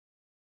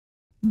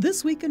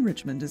This Week in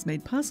Richmond is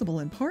made possible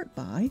in part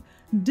by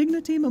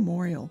Dignity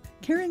Memorial,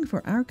 caring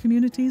for our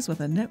communities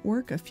with a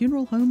network of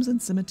funeral homes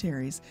and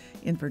cemeteries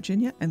in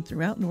Virginia and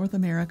throughout North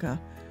America.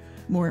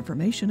 More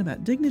information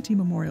about Dignity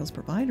Memorial's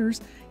providers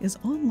is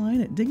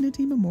online at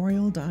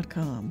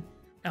dignitymemorial.com.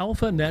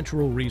 Alpha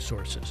Natural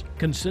Resources.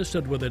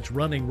 Consistent with its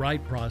Running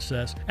Right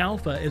process,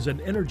 Alpha is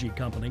an energy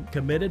company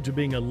committed to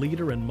being a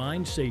leader in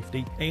mine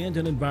safety and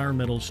an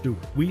environmental steward.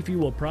 We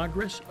fuel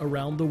progress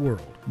around the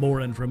world.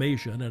 More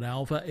information at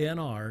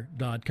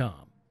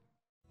alphanr.com.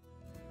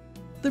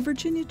 The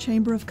Virginia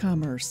Chamber of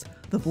Commerce,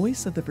 the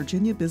voice of the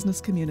Virginia business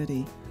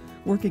community,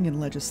 working in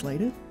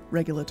legislative,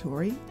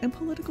 regulatory, and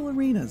political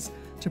arenas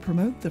to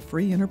promote the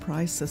free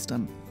enterprise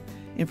system.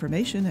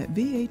 Information at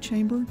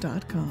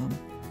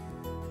vachamber.com.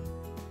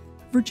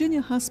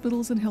 Virginia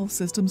hospitals and health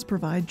systems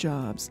provide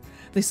jobs.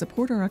 They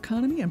support our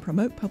economy and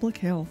promote public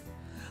health.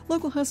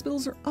 Local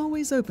hospitals are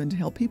always open to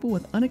help people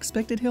with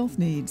unexpected health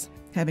needs.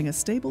 Having a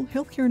stable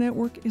healthcare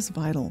network is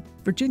vital.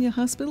 Virginia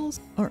hospitals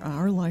are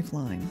our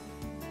lifeline.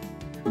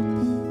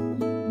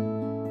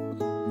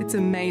 It's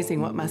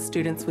amazing what my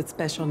students with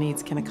special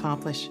needs can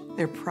accomplish.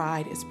 Their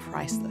pride is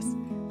priceless.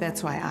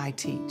 That's why I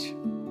teach.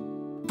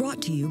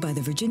 Brought to you by the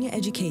Virginia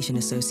Education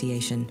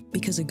Association,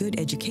 because a good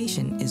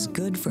education is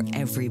good for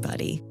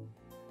everybody.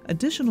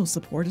 Additional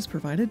support is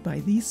provided by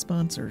these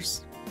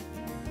sponsors.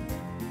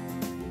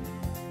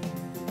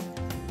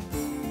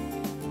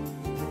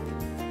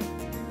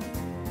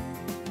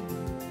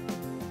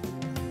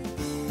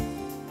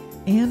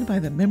 And by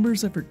the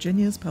members of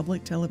Virginia's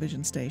public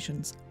television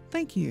stations.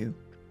 Thank you.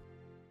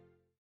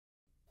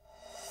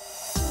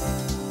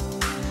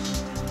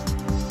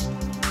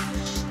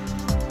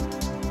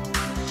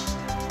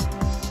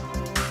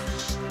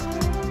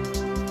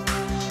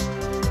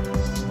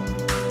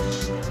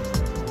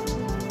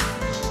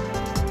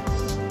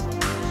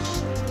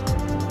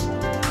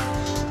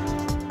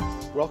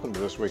 Welcome to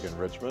This Week in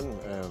Richmond,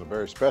 and a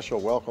very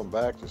special welcome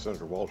back to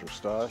Senator Walter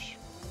Stosch.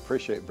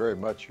 Appreciate very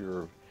much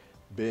your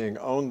being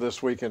on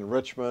This Week in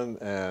Richmond,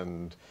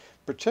 and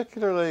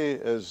particularly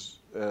as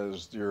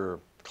your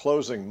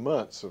closing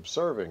months of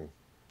serving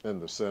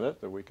in the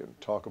Senate, that we can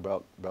talk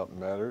about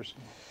matters.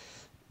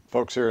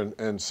 Folks here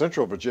in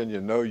Central Virginia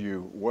know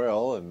you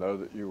well and know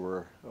that you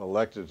were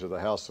elected to the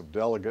House of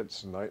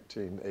Delegates in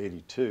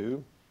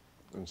 1982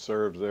 and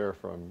served there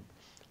from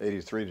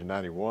 83 to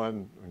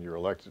 91 when you were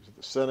elected to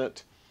the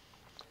Senate.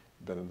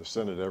 Been in the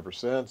Senate ever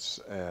since,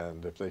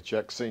 and if they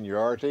check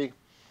seniority,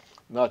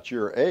 not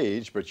your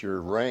age, but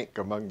your rank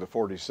among the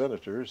 40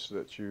 senators,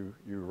 that you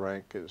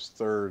rank as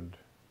third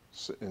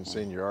in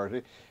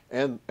seniority,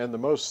 and the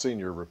most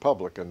senior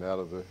Republican out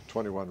of the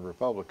 21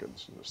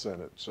 Republicans in the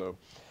Senate. So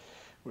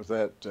with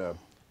that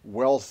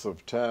wealth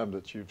of time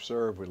that you've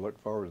served, we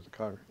look forward to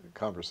the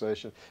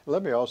conversation. And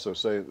let me also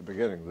say at the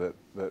beginning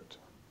that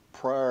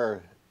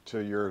prior to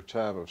your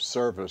time of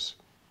service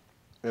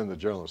in the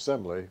General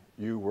Assembly,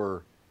 you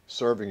were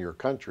serving your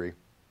country,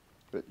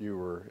 that you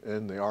were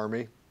in the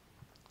Army,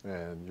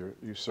 and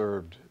you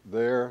served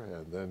there,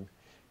 and then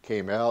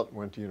came out,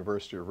 went to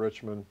University of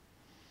Richmond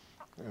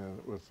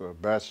with a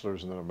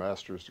bachelor's and then a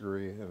master's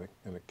degree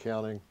in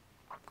accounting.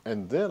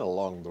 And then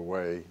along the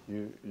way,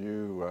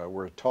 you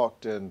were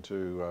talked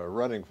into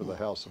running for the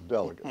House of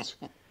Delegates.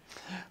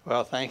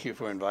 Well, thank you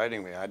for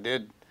inviting me. I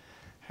did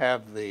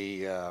have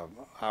the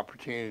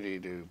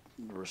opportunity to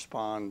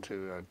respond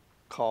to a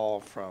call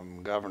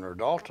from Governor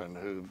Dalton,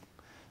 who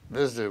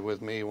visited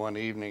with me one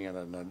evening at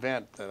an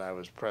event that I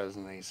was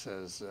present. He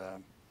says,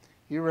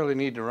 you really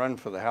need to run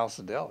for the House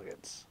of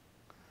Delegates.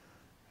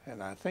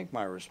 And I think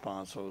my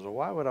response was, well,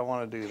 why would I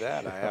want to do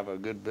that? I have a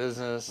good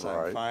business.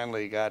 Right. I've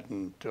finally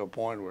gotten to a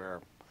point where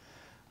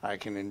I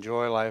can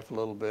enjoy life a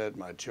little bit.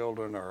 My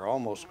children are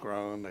almost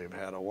grown. They've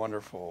had a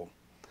wonderful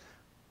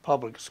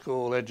public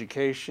school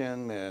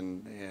education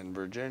in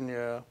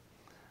Virginia.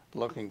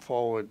 Looking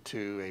forward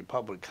to a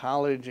public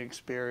college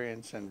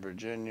experience in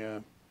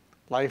Virginia.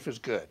 Life is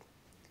good.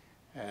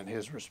 And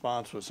his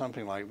response was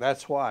something like,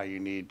 that's why you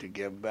need to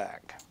give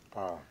back.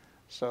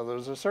 So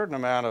there's a certain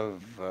amount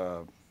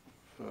of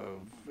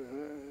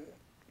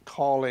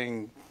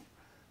calling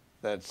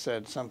that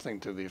said something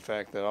to the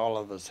effect that all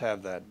of us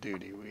have that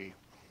duty.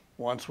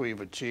 Once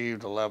we've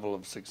achieved a level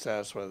of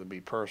success, whether it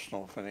be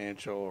personal,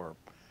 financial, or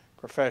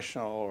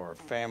professional, or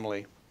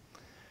family,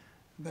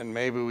 then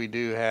maybe we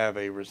do have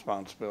a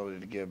responsibility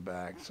to give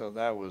back. So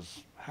that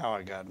was how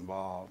I got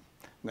involved.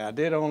 Now, I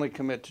did only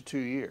commit to 2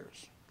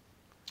 years.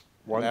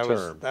 One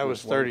term. That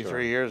was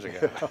 33 years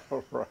ago.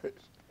 Right.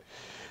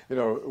 You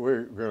know,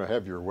 we're going to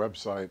have your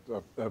website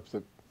up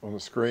on the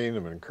screen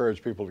and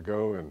encourage people to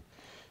go, and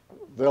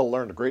they'll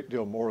learn a great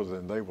deal more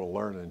than they will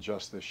learn in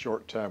just this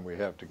short time we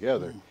have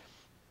together.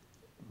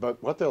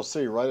 But what they'll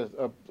see right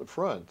up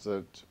front,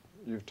 that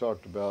you've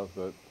talked about,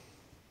 that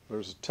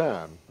there's a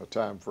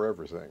time for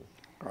everything.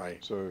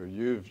 Right. So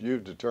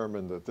you've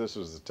determined that this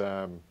is the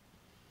time.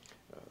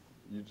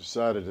 You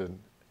decided in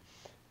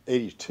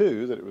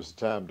 '82 that it was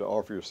time to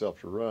offer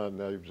yourself to run.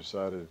 Now you've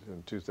decided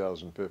in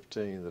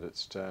 2015 that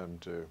it's time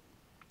to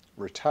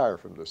retire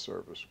from this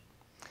service.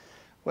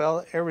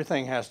 Well,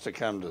 everything has to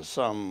come to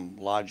some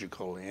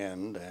logical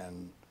end,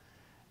 and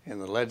in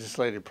the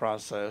legislative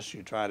process,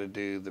 you try to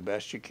do the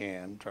best you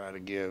can, try to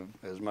give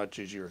as much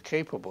as you're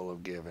capable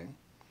of giving,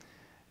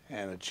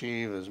 and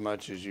achieve as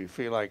much as you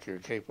feel like you're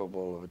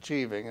capable of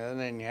achieving, and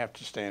then you have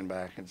to stand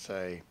back and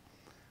say,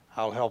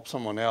 I'll help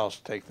someone else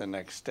take the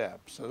next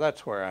step. So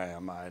that's where I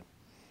am. I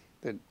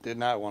did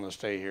not want to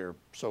stay here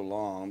so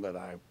long that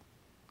I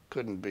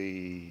couldn't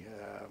be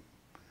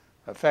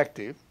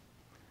effective.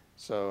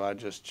 So I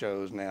just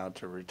chose now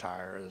to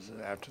retire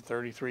after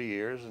 33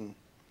 years, and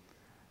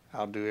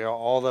I'll do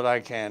all that I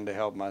can to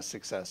help my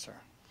successor.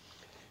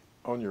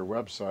 On your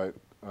website,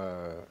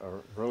 I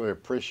really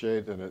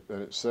appreciate, and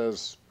it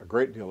says a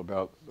great deal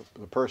about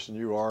the person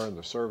you are and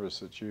the service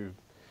that you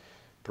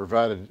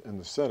provided in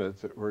the Senate,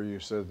 where you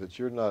said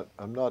that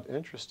I'm not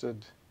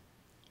interested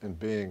in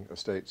being a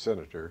state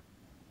senator.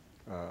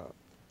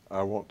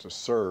 I want to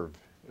serve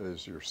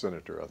as your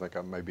senator. I think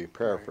I may be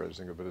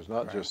paraphrasing it, but it's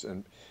not just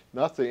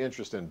not the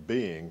interest in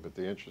being, but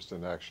the interest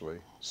in actually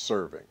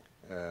serving.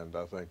 And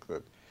I think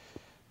that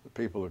the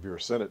people of your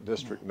Senate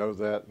district know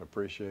that and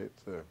appreciate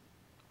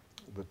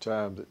the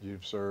time that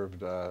you've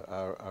served.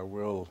 I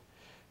will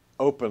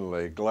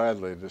openly,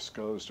 gladly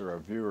disclose to our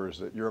viewers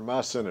that you're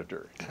my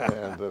senator,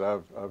 and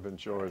that I've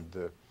enjoyed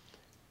the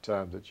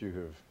time that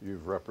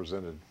you've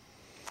represented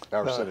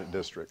our Senate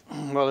district.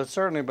 Well, it's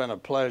certainly been a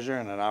pleasure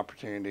and an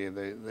opportunity.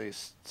 The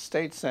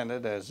State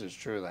Senate, as is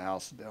true of the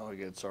House of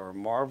Delegates, are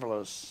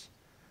marvelous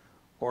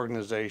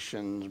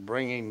organizations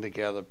bringing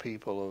together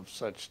people of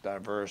such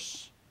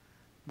diverse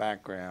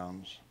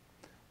backgrounds.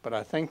 But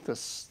I think the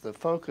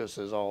focus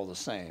is all the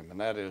same, and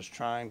that is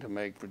trying to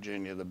make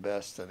Virginia the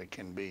best that it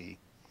can be,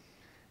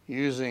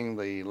 using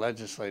the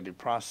legislative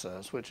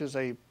process, which is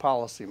a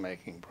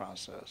policy-making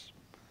process,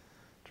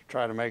 to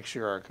try to make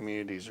sure our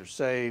communities are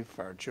safe,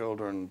 our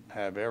children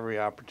have every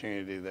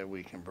opportunity that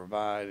we can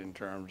provide in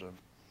terms of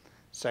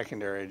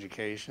secondary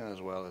education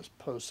as well as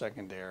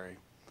post-secondary.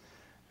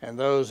 And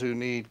those who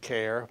need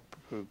care,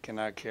 who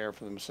cannot care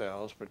for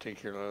themselves,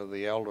 particularly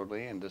the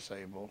elderly and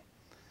disabled,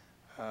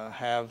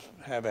 have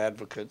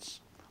advocates.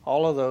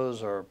 All of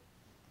those are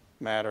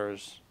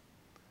matters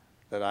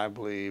that I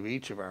believe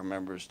each of our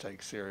members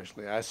take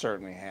seriously. I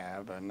certainly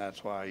have, and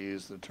that's why I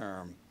use the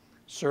term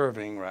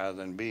serving rather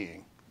than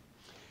being.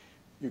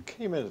 You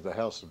came into the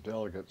House of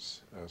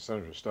Delegates,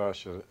 Senator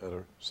Stosch, at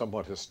a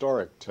somewhat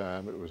historic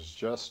time. It was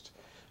just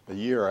a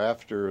year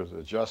after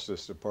the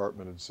Justice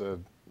Department had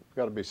said, we've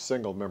got to be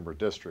single-member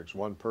districts,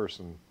 one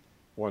person,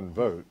 one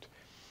vote.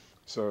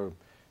 So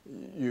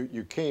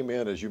you came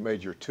in as you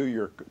made your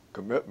 2-year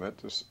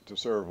commitment to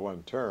serve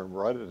one term,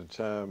 right at a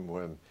time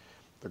when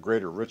the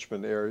greater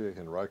Richmond area,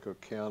 Henrico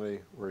County,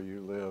 where you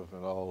live,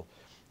 and all,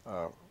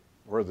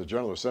 where the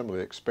General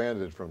Assembly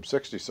expanded from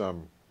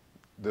 60-some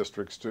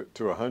districts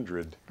to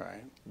 100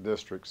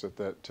 districts at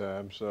that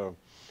time. So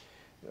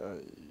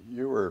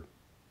you were,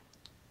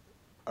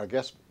 I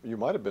guess, you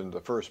might have been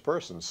the first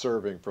person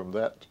serving from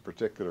that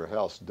particular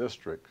House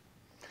district.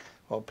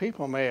 Well,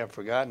 people may have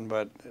forgotten,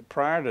 but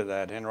prior to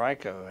that,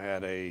 Henrico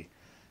had an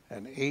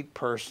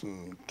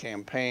 8-person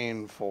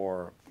campaign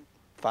for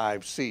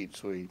 5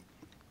 seats.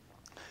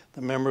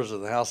 The members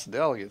of the House of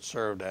Delegates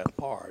served at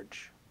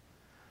large.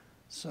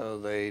 So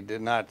they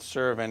did not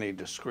serve any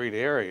discrete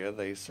area.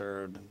 They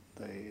served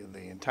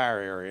the entire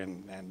area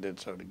and did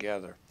so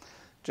together.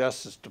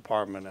 Justice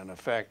Department, in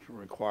effect,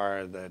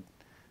 required that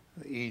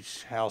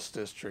each House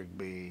district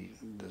be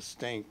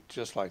distinct,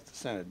 just like the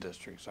Senate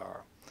districts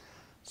are.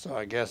 So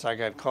I guess I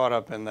got caught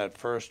up in that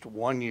first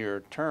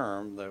 1-year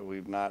term that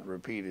we've not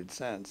repeated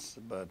since,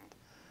 but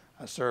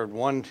I served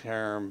 1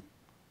 term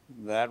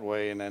that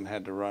way and then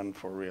had to run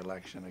for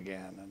re-election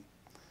again. And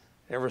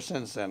ever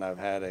since then I've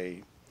had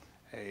a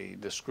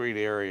discrete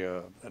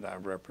area that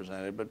I've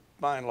represented, but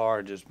by and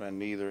large it's been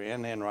either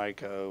in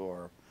Henrico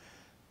or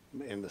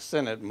in the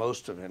Senate,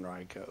 most of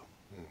Henrico.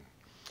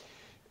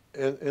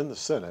 In the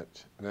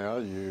Senate, now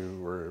you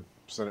were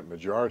Senate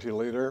Majority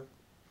Leader,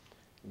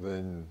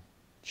 then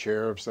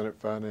Chair of Senate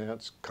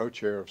Finance,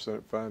 Co-Chair of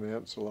Senate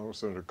Finance along with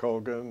Senator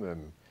Colgan,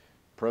 and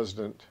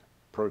President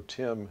Pro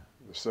Tem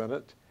of the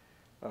Senate.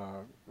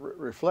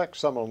 Reflect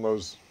some on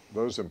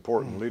those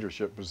important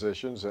leadership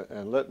positions,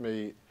 and let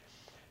me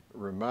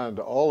remind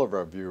all of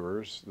our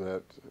viewers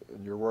that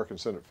in your work in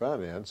Senate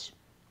Finance,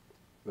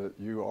 that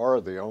you are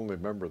the only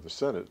member of the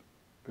Senate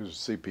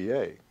who's a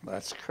CPA.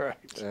 That's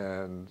correct.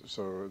 And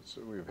so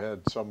we've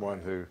had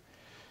someone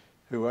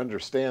who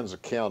understands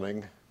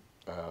accounting,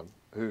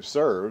 who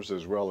serves,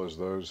 as well as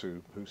those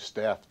who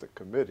staff the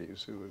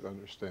committees who would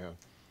understand.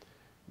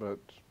 But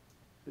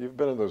you've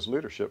been in those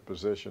leadership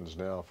positions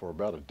now for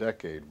about a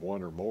decade,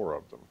 1 or more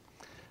of them.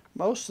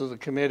 Most of the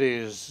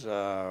committees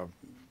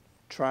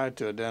tried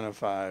to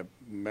identify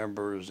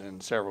members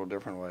in several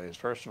different ways.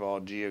 First of all,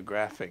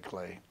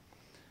 geographically,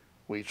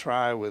 we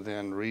try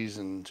within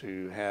reason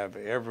to have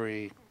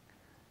every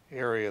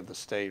area of the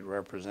state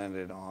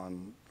represented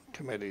on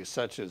committees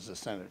such as the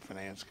Senate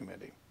Finance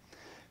Committee.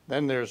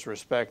 Then there's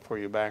respect for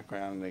your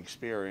background and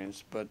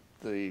experience, but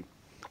the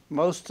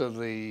most of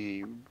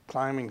the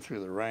climbing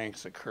through the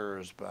ranks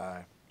occurs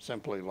by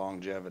simply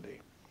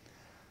longevity.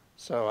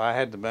 So I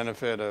had the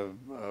benefit of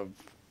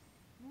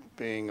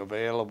being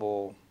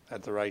available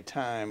at the right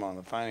time on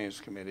the Finance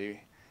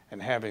Committee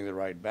and having the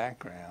right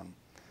background.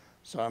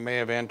 So I may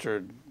have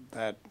entered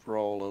that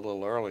role a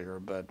little earlier,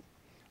 but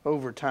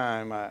over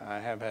time I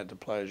have had the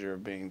pleasure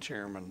of being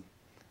chairman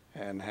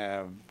and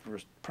have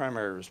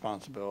primary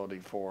responsibility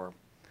for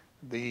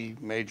the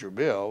major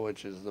bill,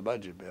 which is the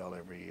budget bill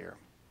every year.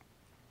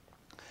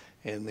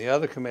 In the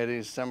other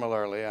committees,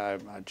 similarly, I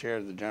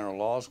chaired the General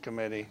Laws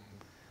Committee,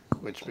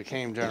 which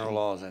became General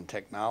Laws and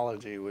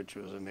Technology, which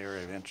was an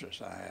area of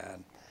interest I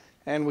had.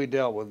 And we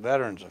dealt with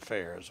Veterans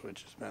Affairs,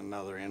 which has been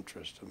another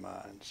interest of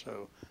mine.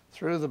 So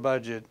through the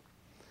budget,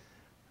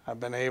 I've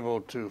been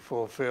able to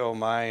fulfill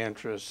my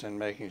interests in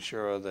making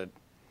sure that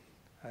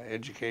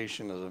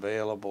education is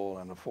available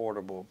and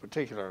affordable,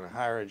 particularly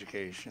higher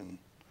education,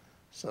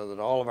 so that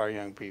all of our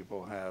young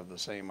people have the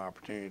same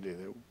opportunity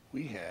that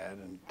we had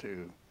and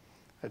to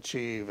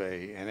achieve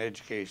an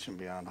education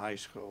beyond high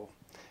school.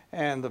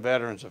 And the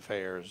Veterans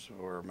Affairs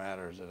were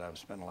matters that I've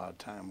spent a lot of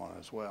time on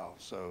as well.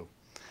 So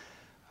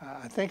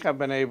I think I've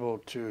been able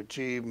to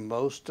achieve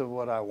most of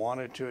what I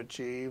wanted to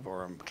achieve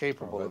or am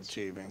capable of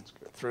achieving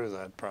through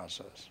that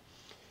process.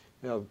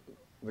 Now,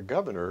 the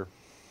governor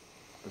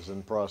is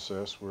in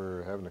process.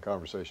 We're having a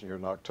conversation here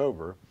in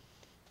October.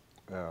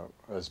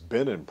 Has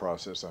been in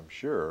process, I'm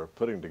sure, of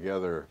putting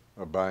together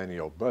a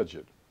biennial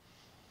budget.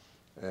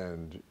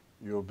 And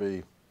you'll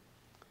be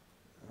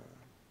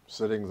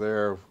sitting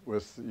there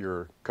with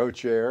your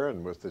co-chair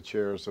and with the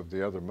chairs of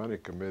the other money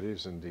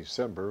committees in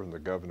December when the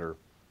governor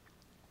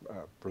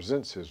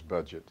presents his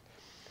budget.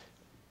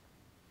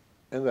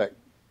 In that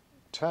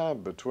time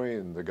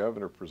between the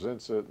governor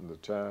presents it and the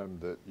time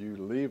that you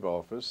leave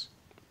office,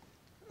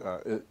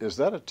 is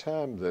that a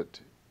time that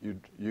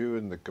you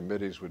and the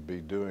committees would be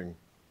doing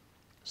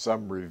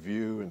some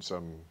review and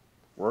some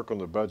work on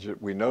the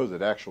budget? We know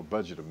that actual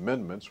budget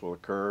amendments will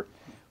occur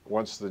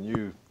once the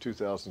new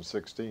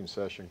 2016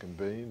 session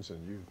convenes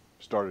and you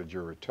started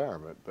your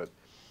retirement, but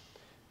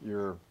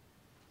you're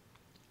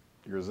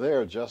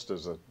there just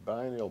as a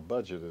biennial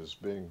budget is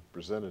being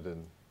presented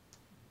in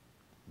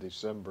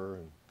December,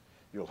 and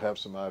you'll have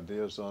some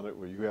ideas on it.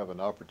 Will you have an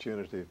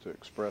opportunity to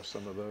express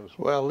some of those?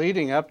 Well,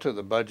 leading up to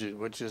the budget,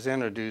 which is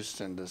introduced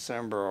in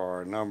December,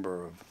 are a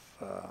number of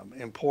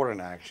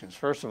important actions.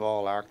 First of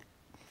all, our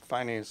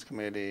Finance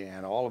Committee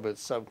and all of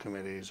its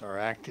subcommittees are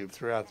active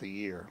throughout the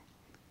year,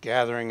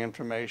 gathering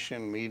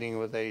information, meeting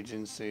with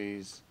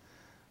agencies,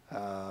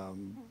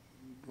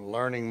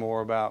 learning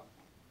more about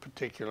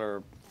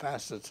particular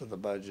facets of the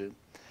budget.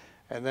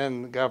 And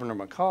then Governor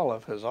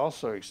McAuliffe has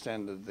also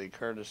extended the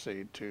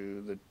courtesy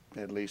to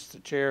at least the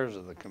chairs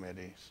of the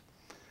committees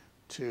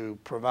to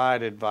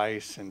provide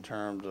advice in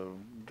terms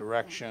of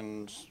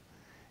directions,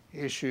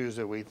 issues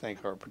that we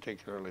think are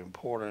particularly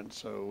important.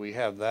 So we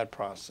have that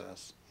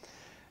process.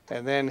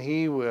 And then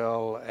he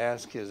will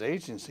ask his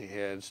agency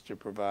heads to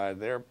provide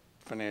their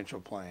financial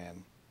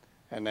plan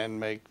and then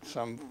make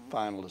some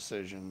final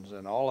decisions,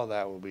 and all of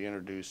that will be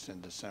introduced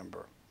in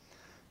December.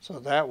 So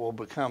that will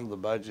become the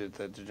budget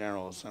that the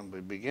General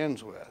Assembly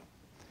begins with.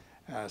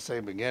 And I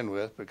say begin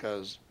with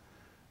because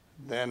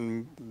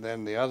then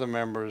the other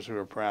members who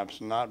are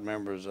perhaps not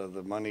members of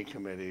the money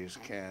committees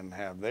can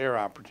have their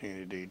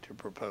opportunity to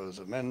propose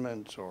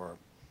amendments or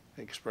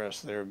express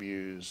their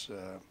views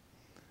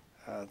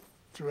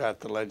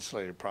throughout the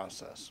legislative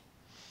process.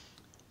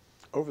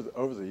 Over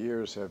the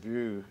years, how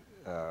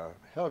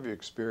have you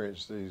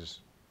experienced these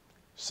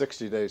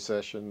 60-day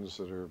sessions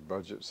that are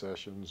budget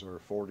sessions, or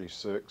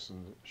 46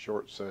 and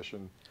short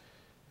session?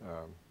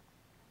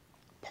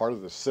 Part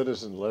of the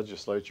citizen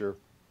legislature,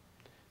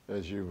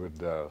 as you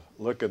would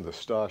look in the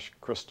Stosch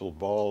crystal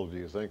ball, do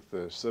you think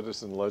the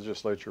citizen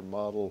legislature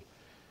model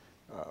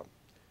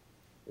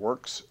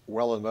works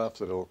well enough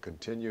that it will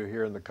continue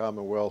here in the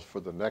Commonwealth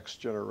for the next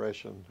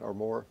generation or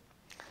more?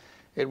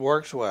 It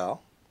works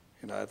well.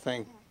 I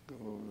think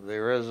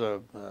there is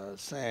a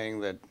saying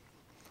that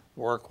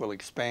work will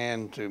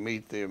expand to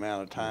meet the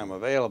amount of time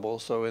available.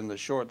 So in the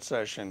short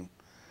session,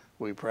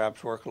 we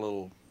perhaps work a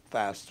little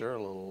faster, a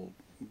little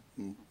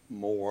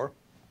more,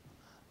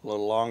 a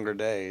little longer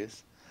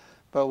days.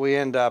 But we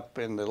end up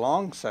in the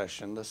long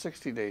session, the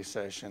 60-day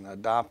session,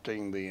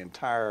 adopting the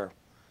entire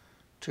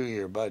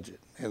 2-year budget.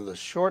 In the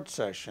short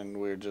session,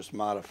 we're just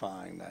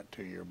modifying that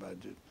 2-year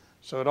budget.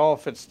 So it all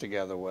fits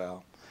together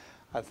well.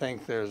 I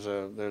think there's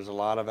a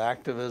lot of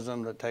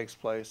activism that takes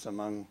place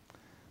among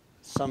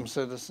some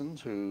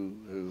citizens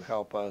who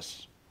help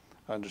us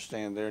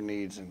understand their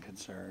needs and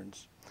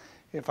concerns.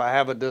 If I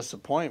have a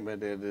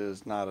disappointment, it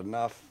is not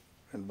enough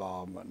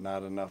involvement,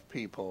 not enough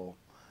people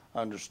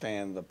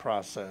understand the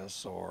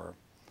process or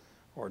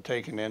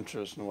take an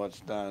interest in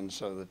what's done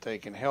so that they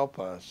can help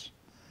us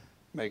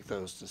make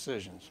those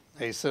decisions.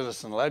 A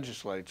citizen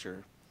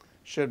legislature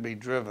should be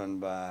driven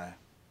by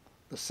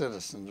the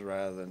citizens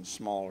rather than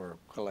smaller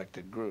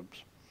collected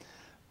groups.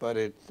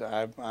 But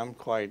I'm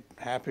quite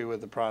happy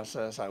with the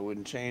process. I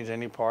wouldn't change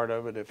any part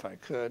of it if I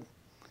could.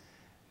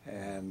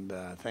 And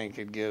I think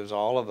it gives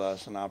all of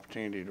us an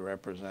opportunity to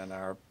represent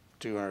our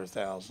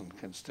 200,000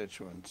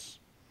 constituents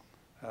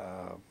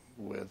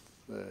with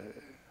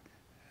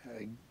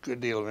a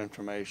good deal of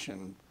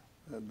information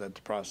that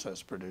the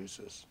process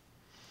produces.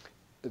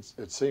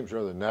 It seems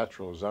rather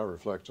natural, as I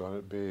reflect on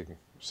it, being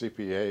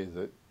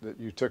CPA, that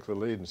you took the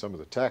lead in some of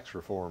the tax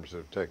reforms that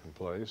have taken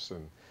place,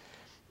 and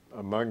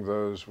among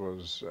those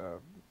was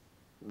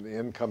the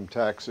income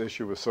tax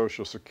issue with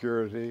Social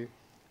Security,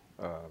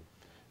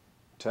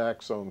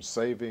 tax on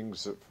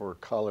savings for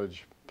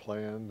college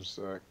plans.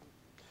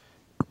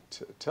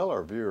 Tell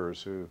our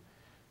viewers who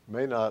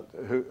may not,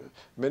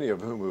 many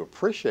of whom who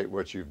appreciate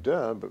what you've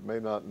done, but may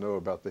not know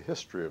about the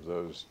history of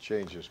those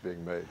changes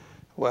being made.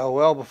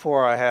 Well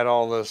before I had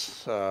all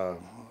this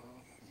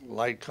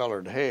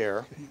light-colored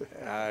hair,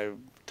 I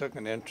took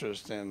an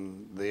interest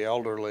in the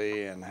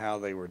elderly and how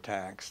they were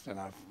taxed, and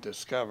I've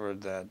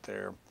discovered that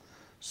their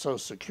Social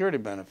Security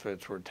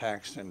benefits were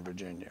taxed in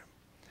Virginia.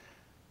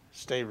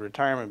 State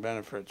retirement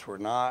benefits were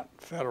not,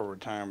 federal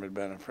retirement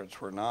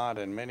benefits were not,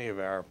 and many of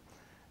our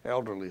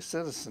elderly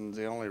citizens,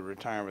 the only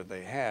retirement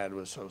they had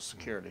was Social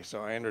Security.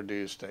 So I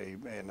introduced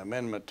an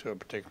amendment to a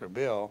particular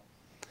bill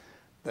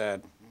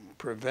that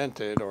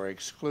prevented or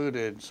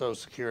excluded Social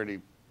Security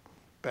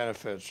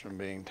benefits from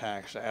being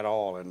taxed at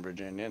all in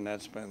Virginia, and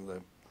that's been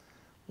the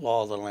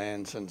law of the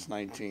land since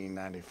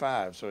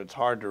 1995. So it's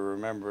hard to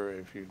remember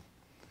if you're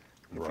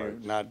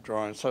not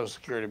drawing Social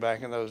Security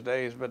back in those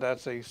days, but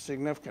that's a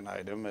significant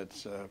item.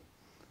 It's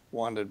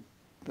one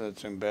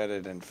that's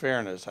embedded in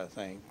fairness, I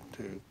think,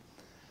 to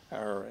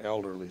our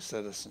elderly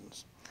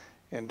citizens.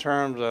 In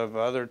terms of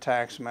other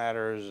tax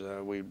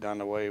matters, we've done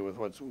away with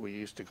what we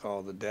used to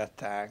call the death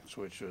tax,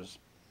 which was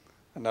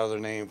another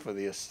name for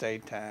the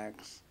estate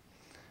tax.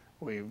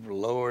 We've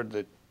lowered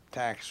the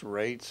tax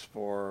rates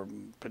for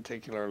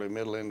particularly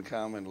middle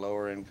income and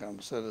lower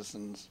income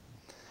citizens.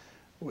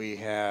 We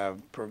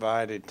have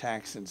provided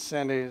tax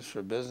incentives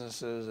for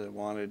businesses that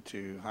wanted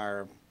to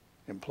hire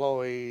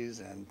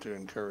employees and to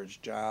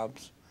encourage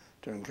jobs,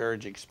 to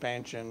encourage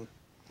expansion.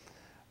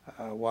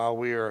 While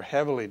we are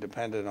heavily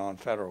dependent on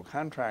federal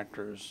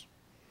contractors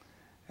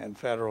and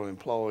federal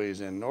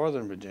employees in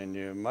Northern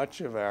Virginia,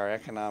 much of our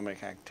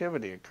economic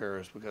activity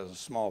occurs because of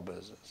small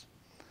business.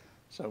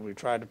 So we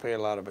tried to pay a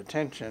lot of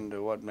attention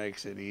to what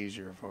makes it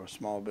easier for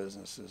small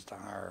businesses to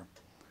hire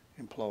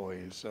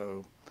employees.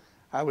 So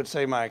I would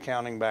say my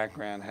accounting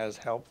background has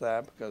helped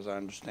that, because I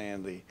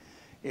understand the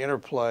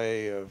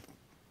interplay of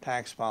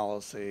tax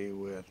policy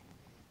with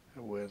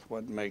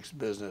what makes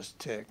business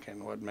tick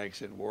and what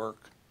makes it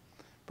work,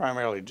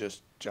 primarily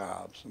just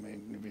jobs. I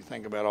mean, if you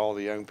think about all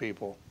the young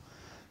people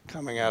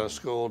coming out of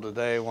school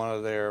today, one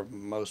of their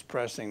most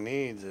pressing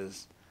needs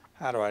is,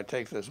 how do I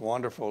take this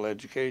wonderful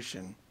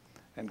education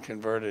and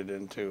convert it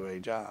into a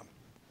job?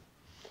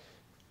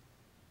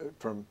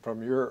 From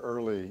your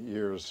early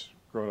years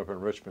growing up in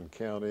Richmond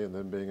County and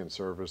then being in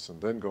service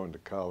and then going to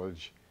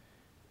college,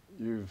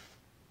 you've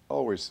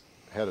always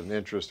had an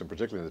interest, and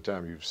particularly in the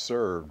time you've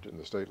served in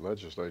the state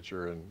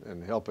legislature,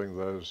 in helping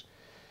those,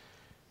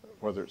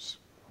 whether it's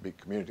be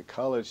community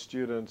college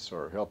students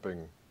or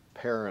helping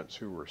parents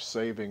who were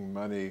saving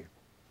money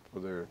for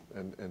their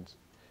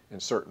in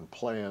certain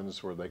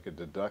plans where they could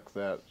deduct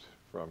that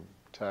from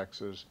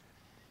taxes.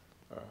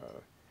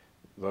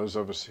 Those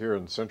of us here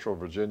in Central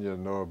Virginia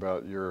know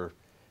about your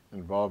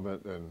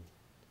involvement in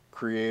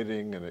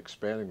creating and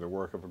expanding the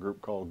work of a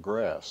group called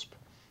GRASP.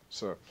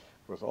 So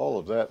with all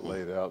of that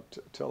laid out,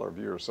 tell our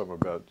viewers some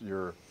about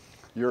your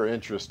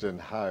interest in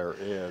higher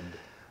ed.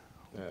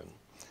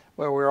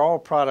 Well, we're all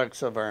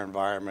products of our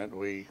environment.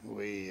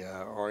 We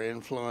are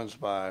influenced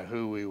by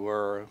who we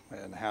were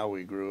and how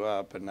we grew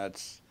up, and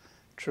that's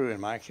true in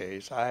my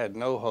case. I had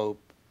no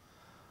hope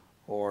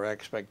or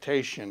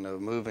expectation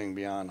of moving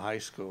beyond high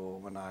school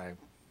when I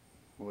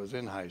was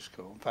in high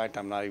school. In fact,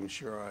 I'm not even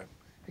sure I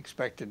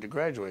expected to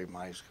graduate from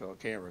high school.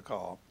 I can't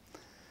recall.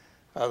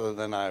 Other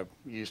than I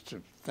used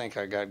to think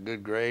I got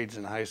good grades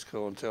in high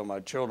school until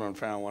my children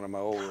found one of my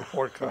old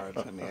report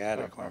cards in the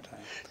attic one time.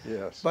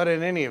 Yes. But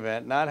in any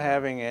event, not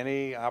having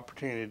any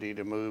opportunity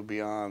to move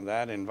beyond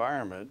that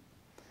environment,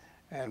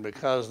 and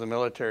because the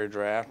military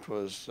draft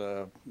was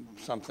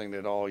something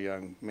that all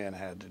young men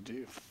had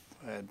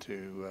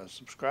to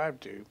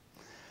subscribe to,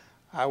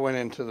 I went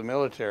into the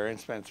military and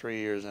spent 3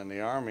 years in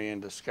the Army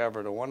and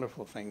discovered a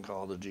wonderful thing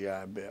called the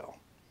GI Bill.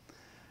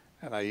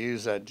 And I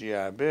used that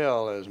GI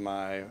Bill as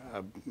my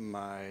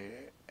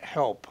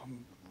help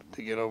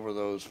to get over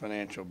those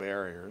financial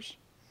barriers,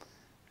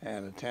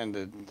 and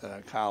attended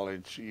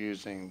college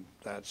using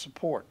that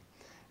support.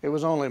 It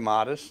was only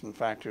modest. In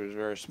fact, it was a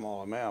very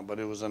small amount, but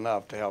it was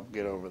enough to help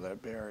get over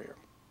that barrier.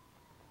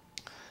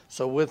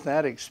 So with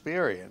that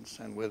experience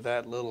and with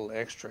that little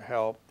extra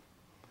help,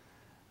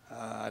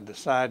 I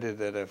decided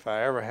that if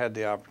I ever had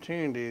the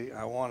opportunity,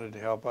 I wanted to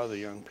help other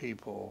young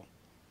people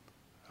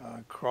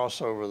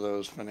cross over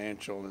those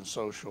financial and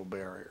social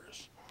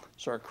barriers.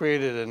 So I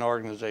created an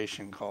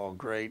organization called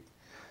Great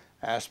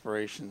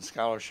Aspiration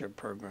Scholarship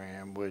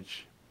Program,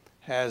 which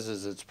has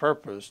as its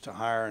purpose to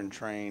hire and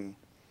train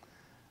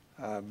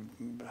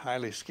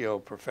highly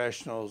skilled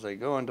professionals. They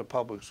go into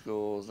public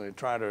schools. They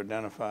try to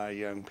identify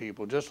young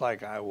people, just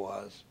like I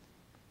was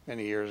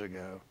many years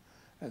ago,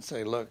 and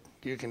say, look,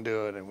 you can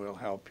do it and we'll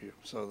help you.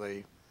 So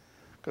they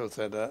go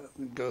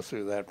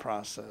through that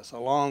process.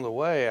 Along the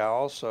way, I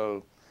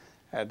also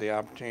had the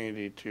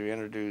opportunity to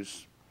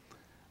introduce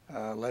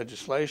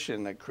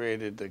legislation that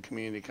created the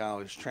Community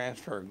College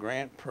Transfer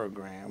Grant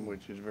Program,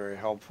 which is very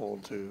helpful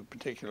to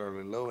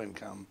particularly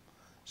low-income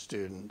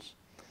students,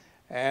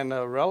 and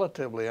a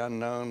relatively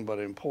unknown but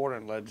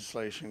important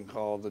legislation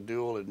called the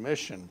Dual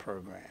Admission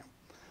Program,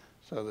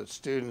 so that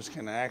students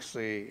can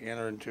actually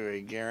enter into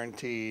a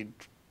guaranteed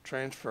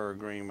transfer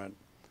agreement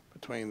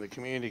between the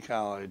community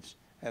college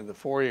and the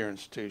four-year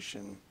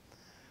institution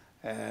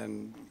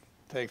and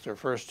take their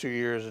first 2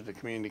 years at the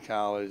community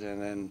college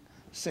and then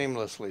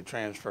seamlessly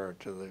transfer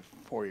to the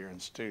four-year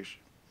institution.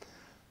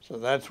 So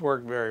that's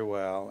worked very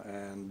well,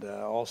 and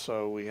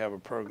also we have a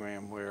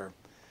program where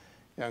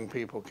young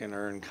people can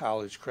earn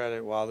college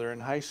credit while they're in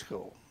high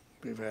school.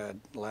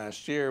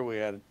 Last year we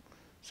had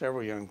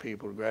several young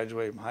people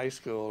graduate from high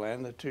school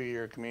and the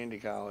two-year community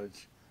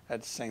college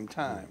at the same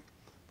time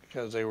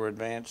because they were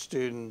advanced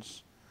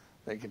students.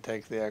 They could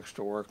take the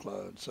extra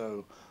workload.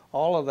 So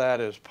all of that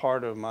is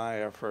part of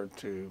my effort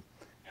to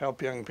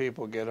help young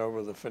people get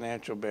over the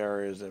financial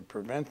barriers that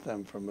prevent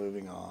them from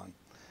moving on.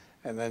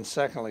 And then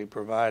secondly,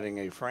 providing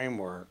a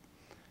framework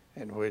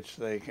in which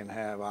they can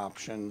have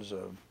options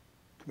of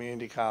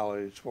community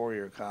college,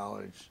 four-year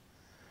college,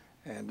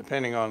 and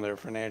depending on their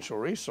financial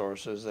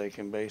resources, they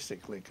can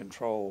basically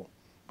control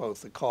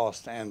both the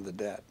cost and the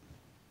debt.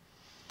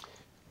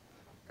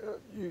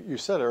 You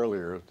said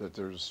earlier that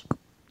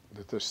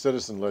the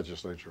citizen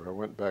legislature, I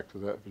went back to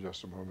that for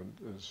just a moment,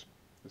 is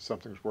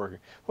something's working.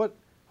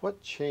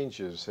 What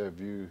changes have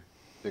you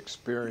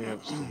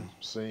experienced and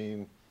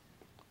seen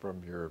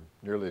from your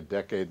nearly a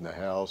decade in the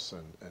House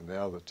and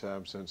now the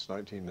time since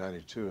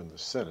 1992 in the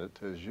Senate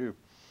as you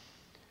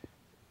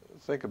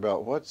think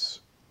about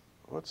what's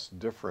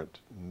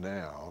different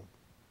now?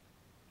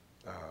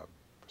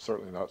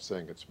 Certainly not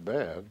saying it's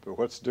bad, but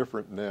what's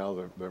different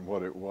now than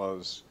what it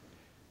was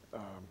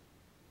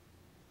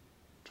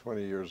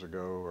 20 years ago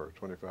or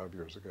 25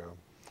 years ago?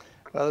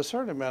 Well, there's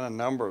certainly been a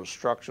number of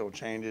structural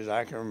changes.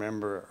 I can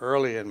remember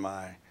early in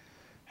my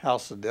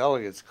House of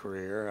Delegates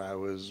career, I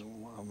was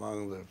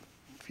among the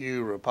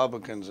few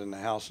Republicans in the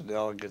House of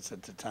Delegates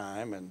at the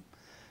time, and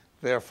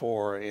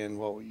therefore in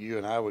what you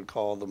and I would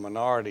call the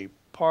minority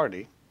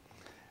party.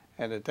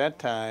 And at that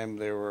time,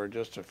 there were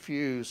just a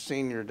few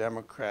senior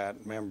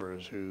Democrat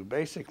members who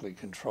basically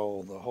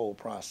controlled the whole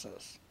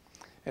process.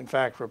 In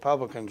fact,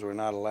 Republicans were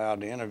not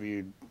allowed to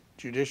interview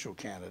judicial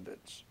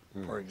candidates,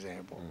 for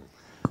example.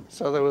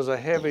 So there was a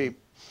heavy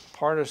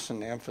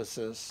partisan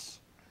emphasis.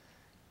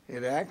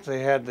 It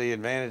actually had the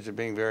advantage of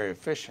being very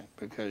efficient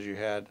because you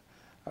had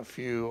a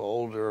few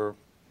older,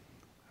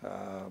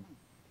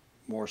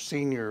 more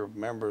senior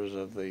members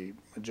of the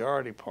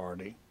majority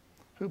party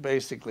who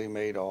basically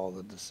made all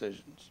the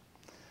decisions.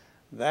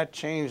 That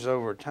changed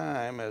over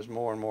time as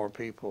more and more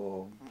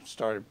people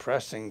started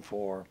pressing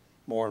for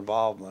more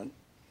involvement.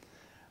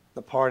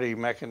 The party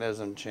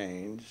mechanism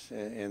changed.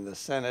 In the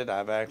Senate,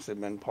 I've actually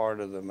been part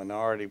of the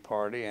minority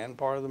party and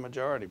part of the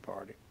majority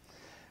party.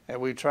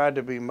 And we tried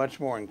to be much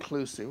more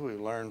inclusive. We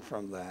learned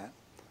from that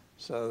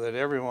so that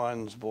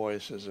everyone's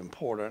voice is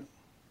important.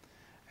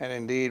 And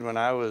indeed, when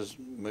I was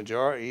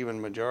majority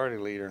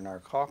leader in our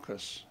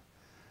caucus,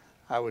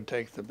 I would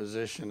take the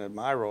position that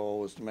my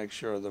role was to make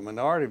sure the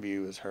minority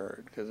view is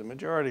heard, because the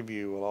majority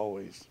view will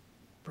always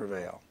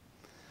prevail.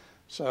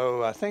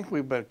 So I think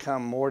we've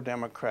become more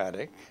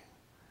democratic,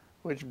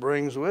 which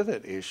brings with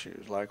it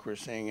issues like we're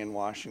seeing in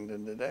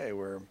Washington today,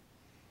 where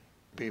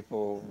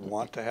people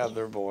want to have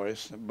their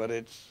voice, but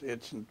it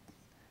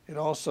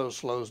also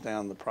slows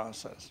down the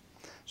process.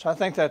 So I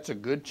think that's a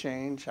good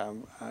change.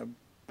 I've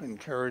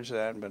encouraged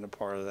that and been a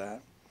part of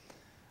that.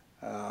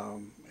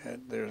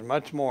 There's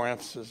much more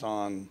emphasis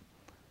on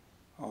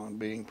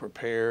being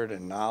prepared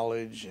and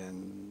knowledge,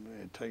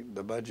 and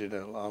the budget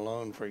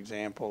alone, for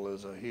example,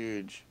 is a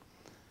huge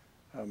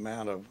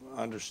amount of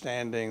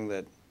understanding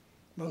that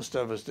most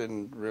of us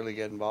didn't really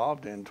get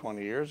involved in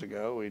 20 years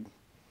ago. We'd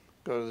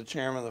go to the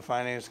chairman of the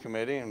finance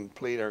committee and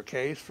plead our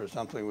case for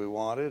something we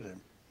wanted,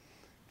 and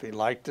if he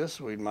liked us,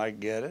 we might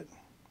get it.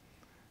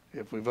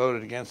 If we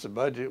voted against the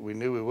budget, we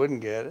knew we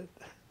wouldn't get it.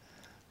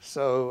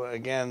 So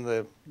again,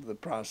 the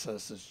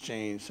process has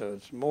changed, so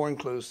it's more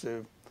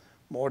inclusive,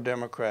 more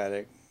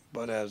democratic,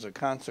 but as a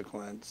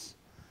consequence,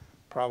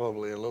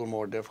 probably a little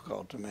more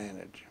difficult to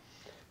manage.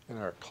 In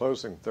our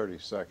closing 30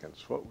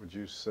 seconds, what would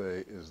you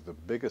say is the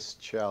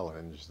biggest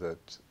challenge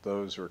that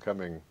those who are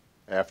coming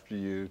after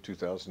you,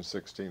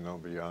 2016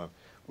 and beyond,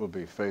 will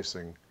be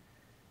facing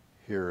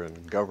here in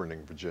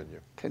governing Virginia?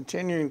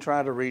 Continuing to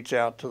try to reach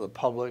out to the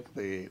public.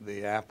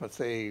 The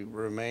apathy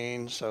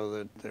remains so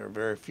that there are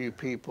very few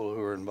people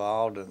who are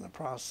involved in the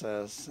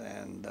process,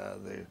 and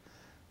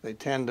they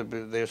tend to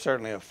be, they're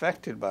certainly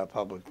affected by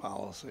public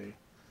policy,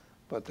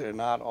 but they're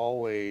not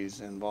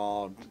always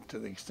involved to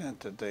the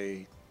extent that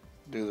they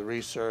do the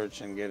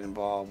research and get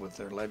involved with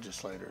their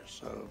legislators.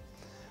 So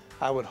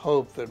I would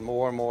hope that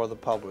more and more of the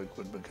public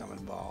would become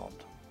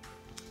involved.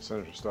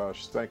 Senator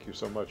Stosch, thank you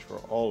so much for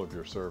all of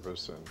your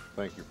service, and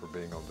thank you for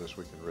being on This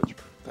Week in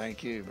Richmond.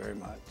 Thank you very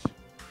much.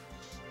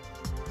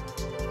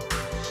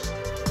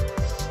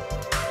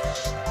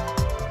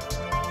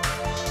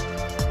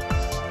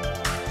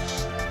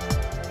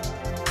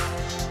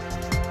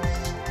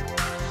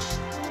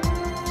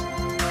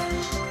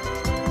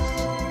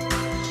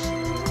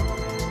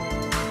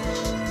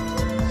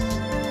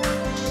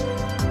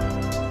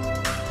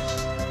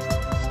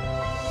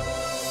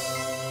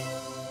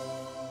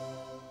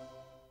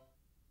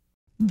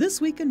 This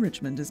Week in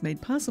Richmond is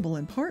made possible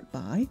in part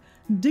by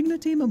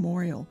Dignity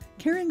Memorial,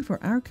 caring for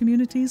our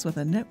communities with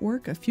a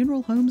network of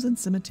funeral homes and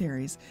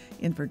cemeteries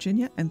in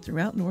Virginia and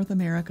throughout North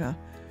America.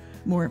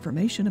 More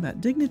information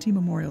about Dignity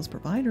Memorial's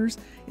providers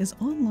is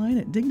online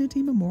at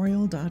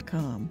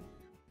dignitymemorial.com.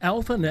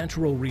 Alpha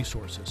Natural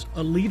Resources,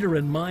 a leader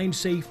in mine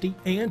safety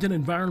and an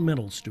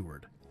environmental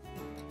steward.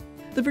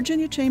 The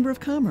Virginia Chamber of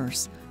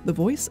Commerce, the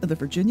voice of the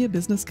Virginia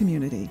business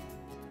community.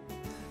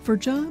 For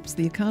jobs,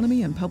 the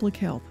economy, and public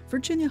health,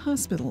 Virginia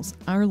Hospitals,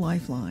 our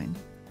lifeline.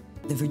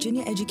 The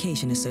Virginia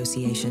Education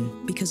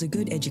Association, because a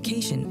good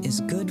education is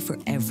good for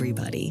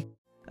everybody.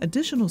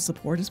 Additional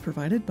support is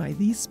provided by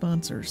these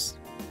sponsors.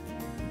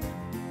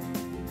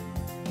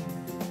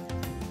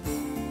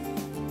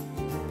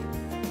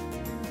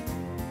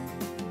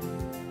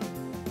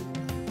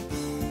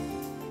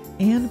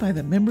 And by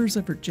the members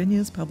of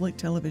Virginia's public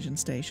television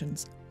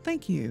stations.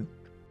 Thank you.